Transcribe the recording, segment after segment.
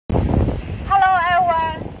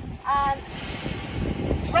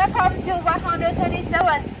Welcome to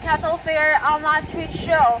 127th Cattle Fair online trade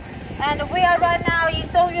show, and we are right now in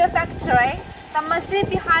Dongyue factory. The machine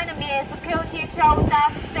behind me is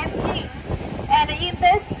QT12-15, and in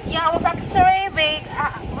this our factory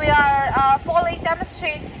we are fully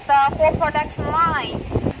demonstrate the whole production line.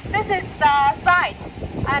 This is the site,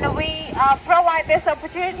 and we provide this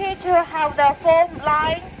opportunity to have the full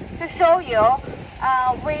line to show you.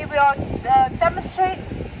 We will demonstrate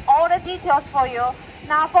all the details for you.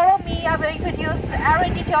 Now follow me, I will introduce every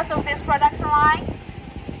details of this production line.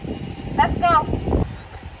 Let's go.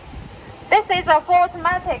 This is a full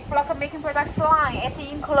automatic block making production line. It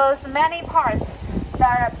includes many parts: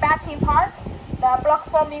 the batching part, the block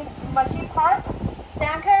forming machine part,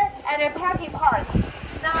 stacker, and the packing part.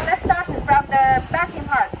 Now let's start from the batching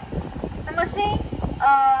part. The machine,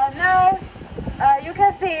 now you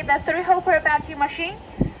can see the 3-hopper batching machine.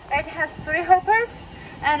 It has 3 hoppers,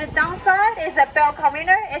 and the downside is a belt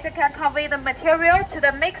conveyor. It can convey the material to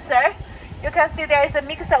the mixer. You can see there is a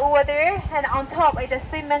mixer over there, and on top is a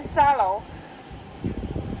cement silo,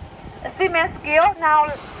 a cement scale. Now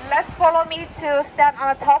let's follow me to stand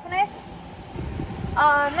on the top of it.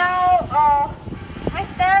 We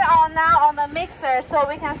stand now on the mixer so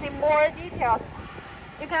we can see more details.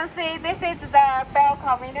 You can see this is the belt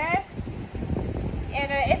conveyor, and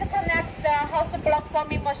it connects the house block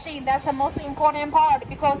forming machine. That's the most important part,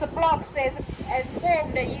 because the blocks is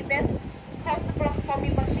formed in this house block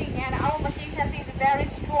forming machine, and our machine, you can see, is very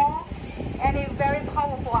strong and it's very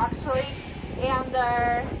powerful actually. And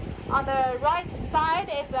on the right side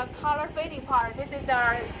is the color fading part. This is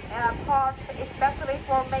our part especially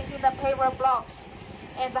for making the paper blocks,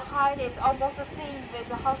 and the height is almost the same with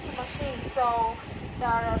the house machine, so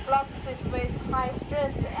the blocks is with high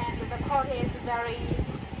strength and the quality is very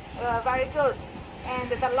good. And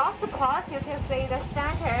the last part, you can see the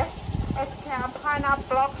stacker. It can pile up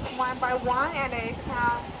blocks one by one, and it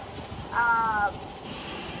can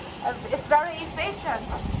it's very efficient.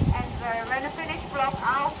 And when the finished block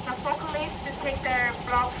out, the forklift to take the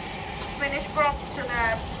finished block to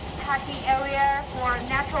the packing area for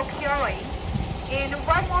natural curing. And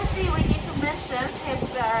one more thing we need to mention is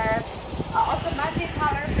the automatic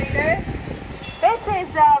color fader. This is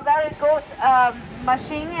a very good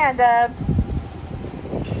machine, and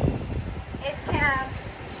it can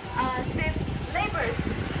save labors.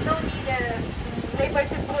 No need labor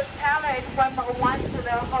to put pallet one by one to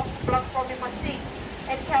the house block forming machine.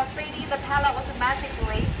 It can feed in the pallet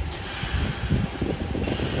automatically.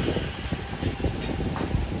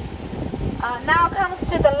 Now comes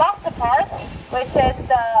to the last part, which is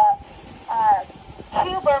the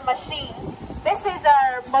cuber machine. This is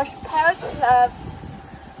our part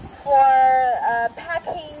for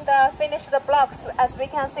packing the finished blocks. As we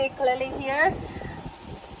can see clearly here,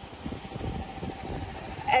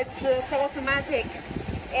 it's full automatic,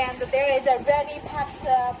 and there is a ready packed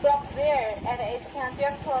block there, and it can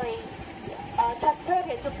directly transport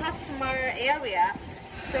it to customer area,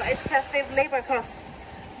 so it can save labor costs.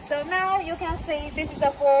 So now you can see this is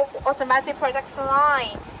a full automatic production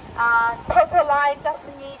line. Total line just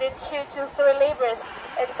needed 2 to 3 labors.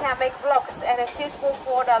 It can make blocks, and it's suitable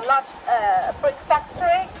for the large brick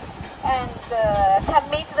factory, and can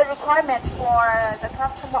meet the requirement for the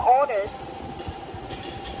customer orders.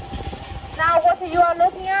 Now what you are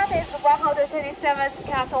looking at is 127th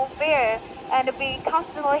Cattle Fair, and we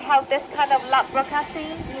constantly have this kind of live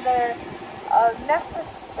broadcasting in the next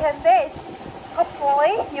 10 days.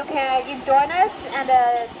 Hopefully you can join us and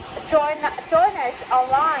join us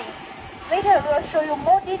online. Later we'll show you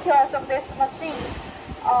more details of this machine.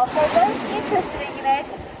 For those interested in it,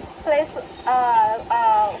 please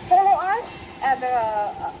follow us, and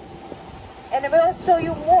we'll show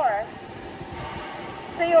you more.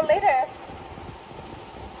 See you later.